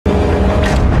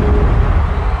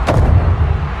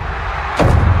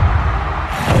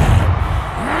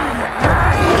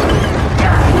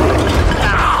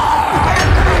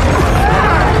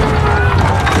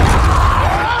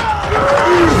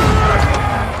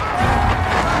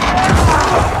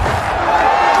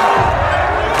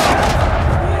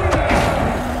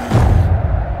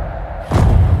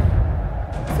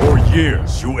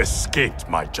escaped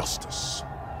my justice,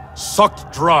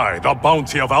 sucked dry the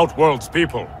bounty of Outworld's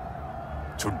people.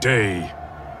 Today,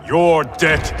 your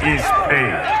debt is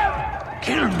paid.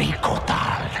 Kill me,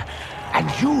 Kotal, and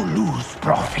you lose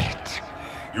profit.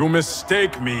 You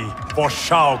mistake me for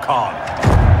Shao Kahn.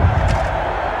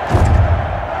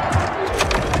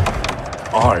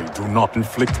 I do not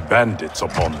inflict bandits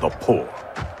upon the poor.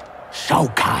 Shao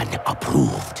Kahn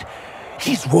approved.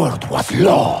 His word was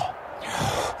law.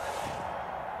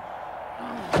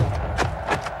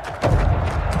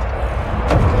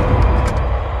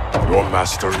 Your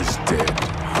master is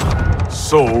dead.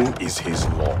 So is his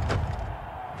law.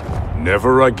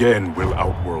 Never again will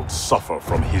Outworld suffer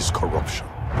from his corruption.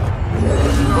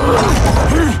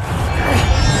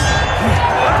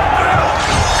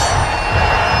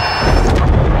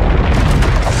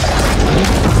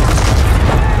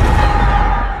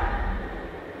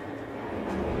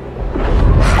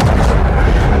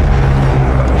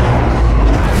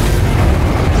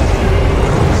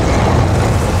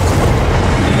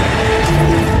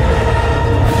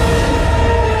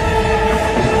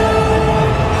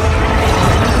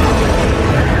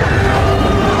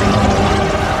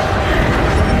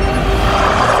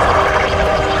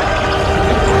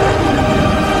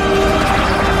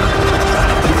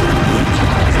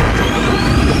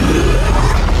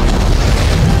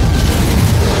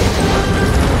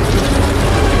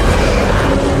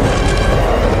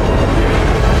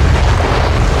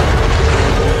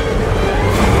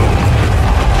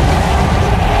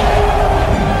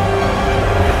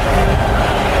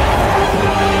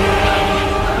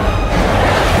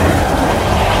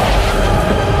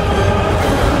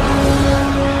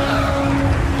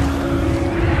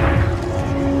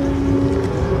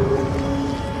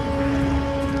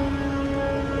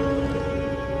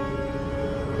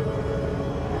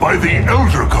 By the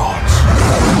Elder Gods!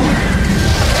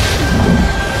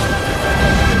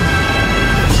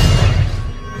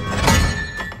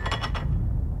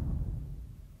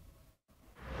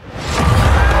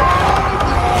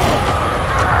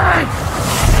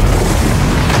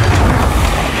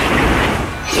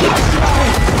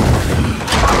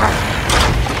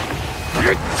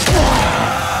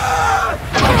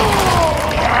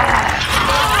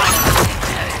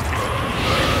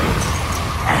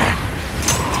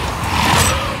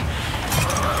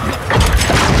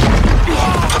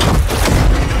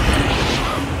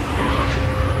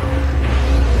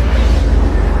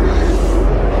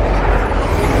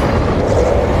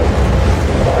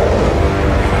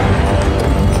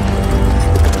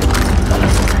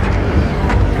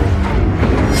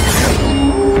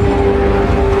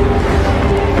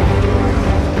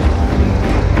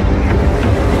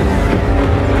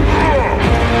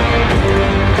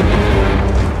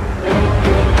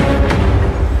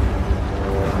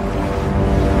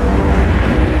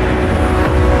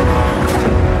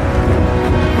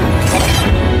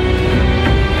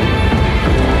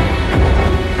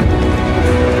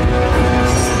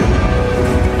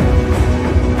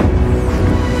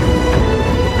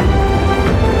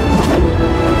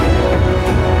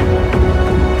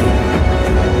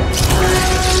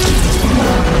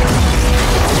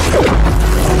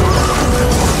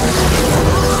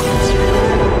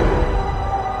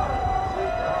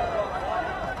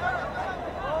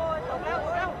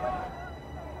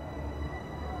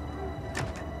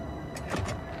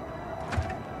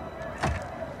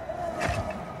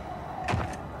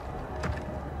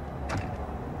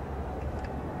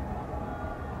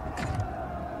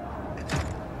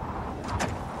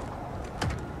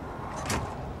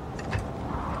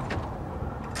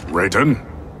 Raiden?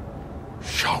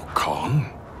 Shao Kahn?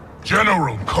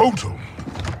 General Kotal!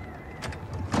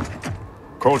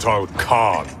 Kotal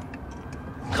Kahn.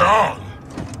 Khan!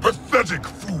 Pathetic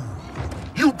fool!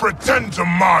 You pretend to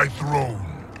my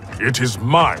throne! It is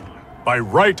mine, by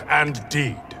right and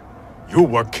deed. You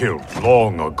were killed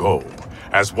long ago,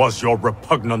 as was your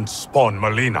repugnant spawn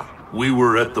Melina. We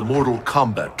were at the Mortal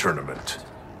Kombat tournament.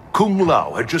 Kung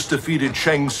Lao had just defeated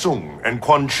Shang Tsung and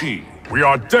Quan Chi. We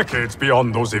are decades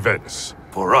beyond those events.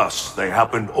 For us, they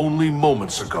happened only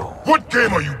moments ago. What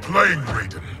game are you playing,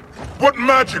 Raiden? What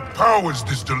magic powers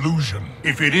this delusion?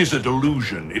 If it is a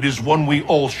delusion, it is one we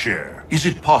all share. Is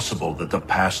it possible that the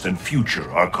past and future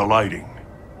are colliding?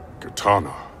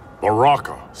 Kitana,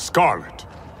 Baraka, Scarlet,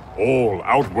 all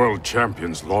Outworld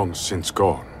champions long since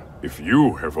gone. If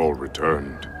you have all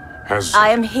returned, has... I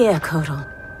am here, Kotal.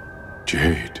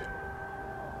 Jade.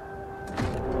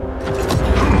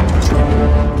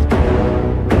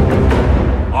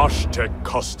 Aztec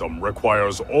custom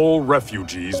requires all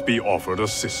refugees be offered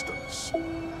assistance.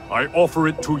 I offer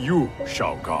it to you,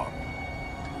 Shao Kahn.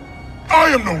 I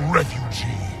am no refugee.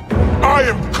 I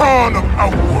am Khan of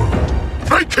Outworld.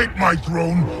 Vacate my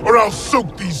throne, or I'll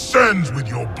soak these sands with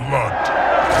your blood.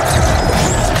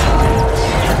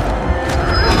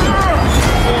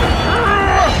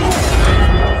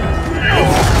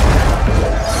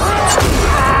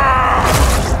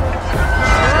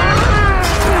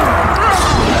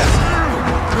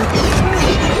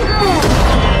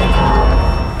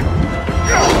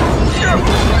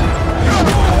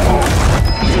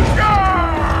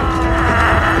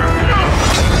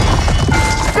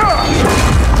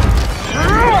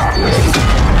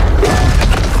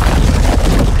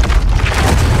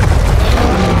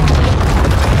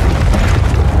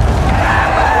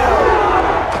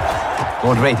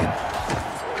 Lord Raiden,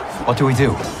 what do we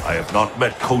do? I have not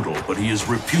met Kotal, but he is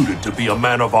reputed to be a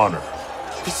man of honor.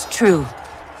 It's true.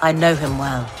 I know him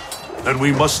well. Then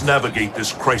we must navigate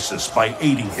this crisis by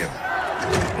aiding him.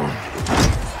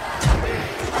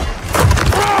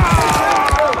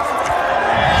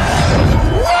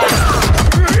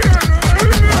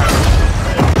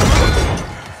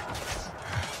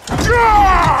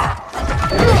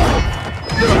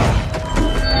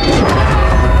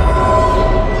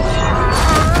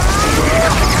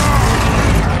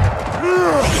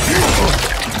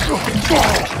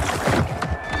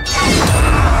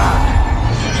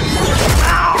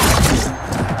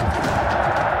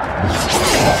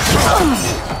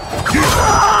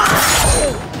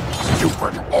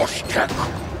 Stupid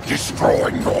Oshtek,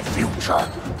 destroying your future,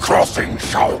 crossing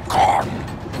Shao Kahn.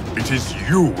 It is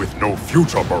you with no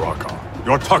future, Baraka.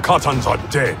 Your Takatans are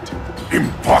dead.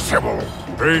 Impossible.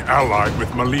 They allied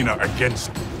with Melina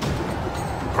against me.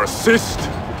 Persist,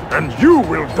 and you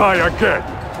will die again.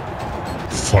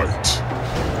 Fight.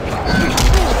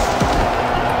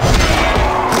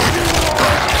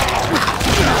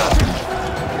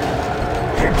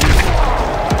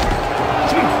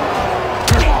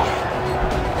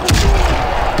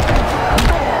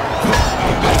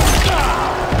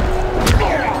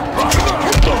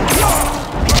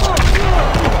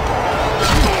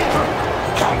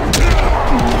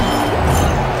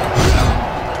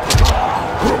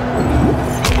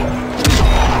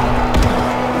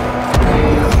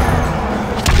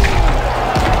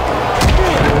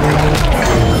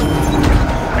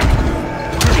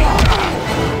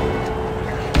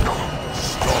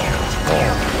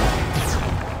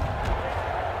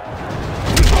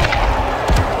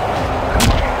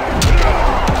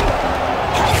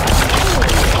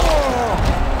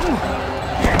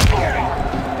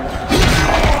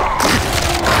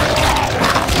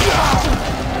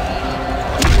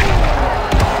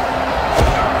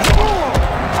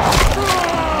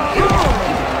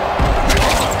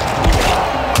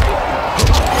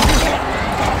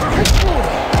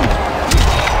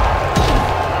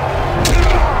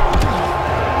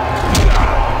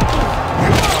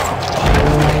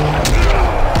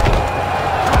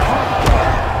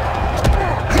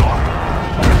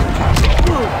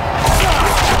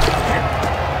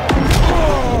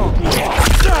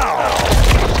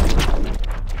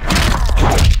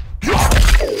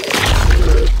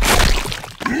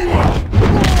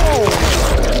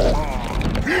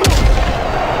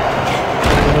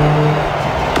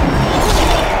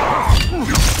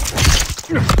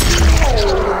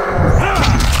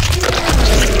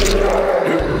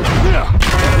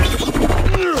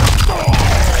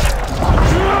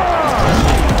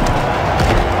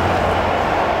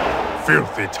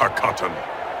 Filthy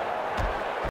Takatan.